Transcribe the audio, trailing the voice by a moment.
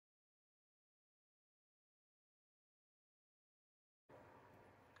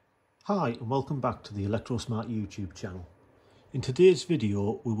Hi and welcome back to the ElectroSmart YouTube channel. In today's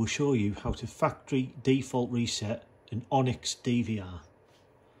video we will show you how to factory default reset an OYN-X DVR.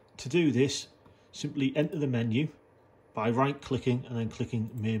 To do this, simply enter the menu by right clicking and then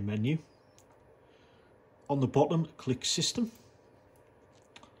clicking main menu. On the bottom click system,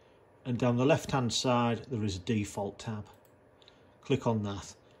 and down the left hand side there is a default tab. Click on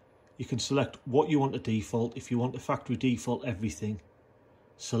that. You can select what you want to default. If you want to factory default everything,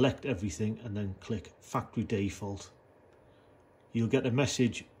 select everything and then click factory default. You'll get a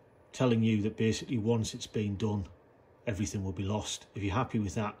message telling you that basically once it's been done, everything will be lost. If you're happy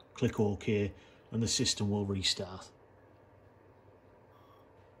with that, click OK and the system will restart.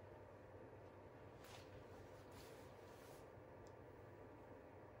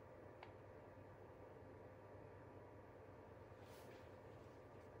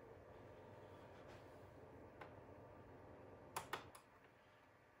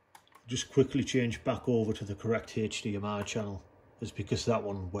 Just quickly change back over to the correct HDMI channel, as because that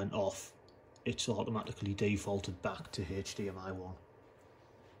one went off, it's automatically defaulted back to HDMI 1.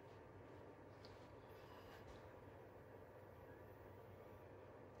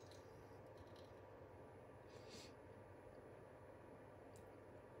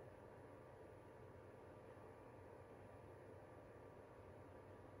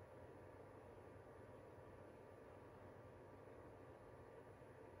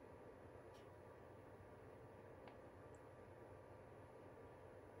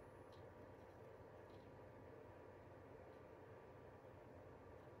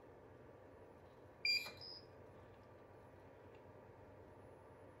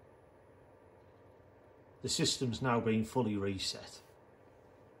 The system's now been fully reset.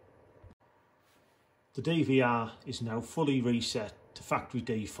 The DVR is now fully reset to factory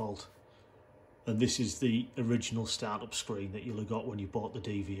default, and this is the original startup screen that you'll have got when you bought the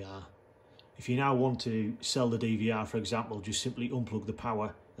DVR. If you now want to sell the DVR, for example, just simply unplug the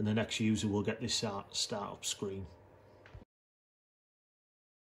power and the next user will get this startup screen.